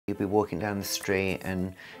You'd be walking down the street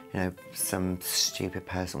and, you know, some stupid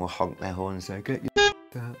person will honk their horn and say, "Get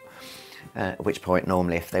your out." At which point,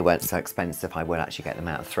 normally, if they weren't so expensive, I would actually get them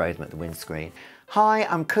out and throw them at the windscreen. Hi,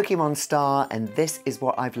 I'm Cookie MonStar, and this is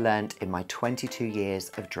what I've learnt in my 22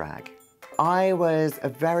 years of drag. I was a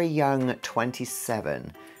very young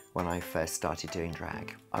 27 when I first started doing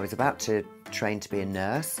drag. I was about to train to be a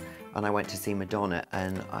nurse, and I went to see Madonna,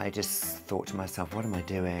 and I just thought to myself, what am I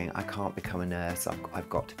doing? I can't become a nurse, I've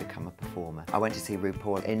got to become a performer. I went to see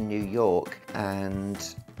RuPaul in New York,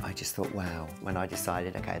 and I just thought, wow. When I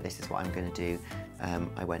decided, okay, this is what I'm gonna do,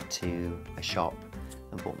 I went to a shop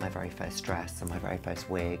and bought my very first dress and my very first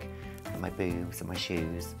wig and my boobs and my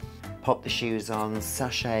shoes. Popped the shoes on,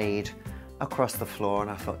 sashayed across the floor,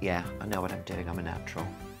 and I thought, yeah, I know what I'm doing, I'm a natural.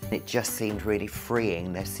 It just seemed really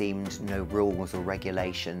freeing. There seemed no rules or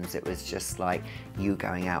regulations. It was just like you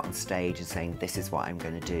going out on stage and saying, this is what I'm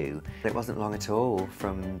going to do. It wasn't long at all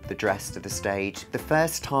from the dress to the stage. The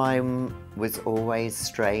first time was always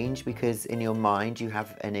strange because in your mind you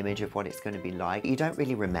have an image of what it's going to be like. You don't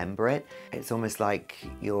really remember it. It's almost like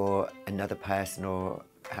you're another person or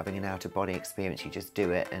having an out-of-body experience. You just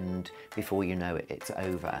do it, and before you know it, it's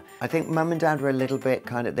over. I think Mum and Dad were a little bit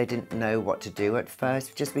they didn't know what to do at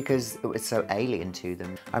first, just because it was so alien to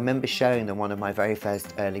them. I remember showing them one of my very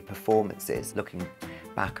first early performances. Looking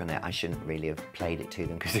back on it, I shouldn't really have played it to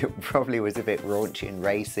them because it probably was a bit raunchy and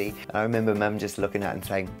racy. I remember Mum just looking at it and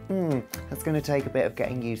saying, that's going to take a bit of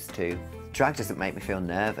getting used to. Drag doesn't make me feel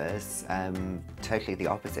nervous, totally the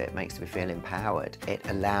opposite. It makes me feel empowered. It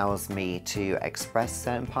allows me to express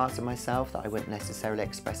certain parts of myself that I wouldn't necessarily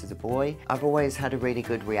express as a boy. I've always had a really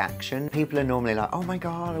good reaction. People are normally like, oh my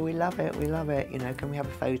God, we love it, you know, can we have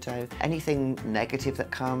a photo? Anything negative that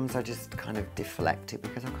comes, I just kind of deflect it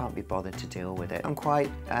because I can't be bothered to deal with it. I'm quite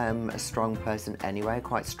a strong person anyway,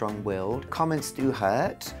 quite strong-willed. Comments do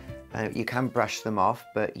hurt. You can brush them off,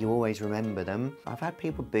 but you always remember them. I've had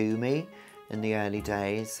people boo me in the early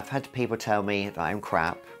days. I've had people tell me that I'm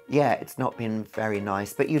crap. Yeah, it's not been very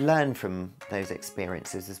nice, but you learn from those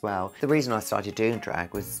experiences as well. The reason I started doing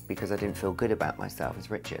drag was because I didn't feel good about myself as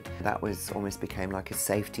Richard. That was almost became like a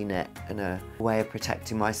safety net and a way of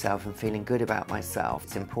protecting myself and feeling good about myself.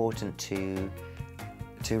 It's important to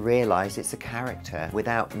realise it's a character.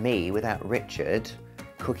 Without me, without Richard,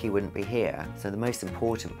 Cookie wouldn't be here. So the most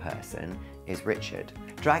important person is Richard.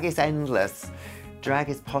 Drag is endless. Drag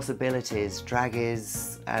is possibilities. Drag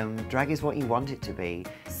is what you want it to be.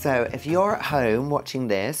 So if you're at home watching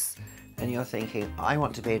this and you're thinking, I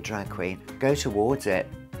want to be a drag queen, go towards it.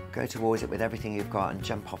 Go towards it with everything you've got and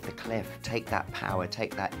jump off the cliff. Take that power,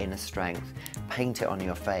 take that inner strength, paint it on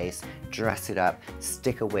your face, dress it up,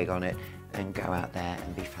 stick a wig on it, and go out there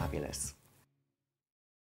and be fabulous.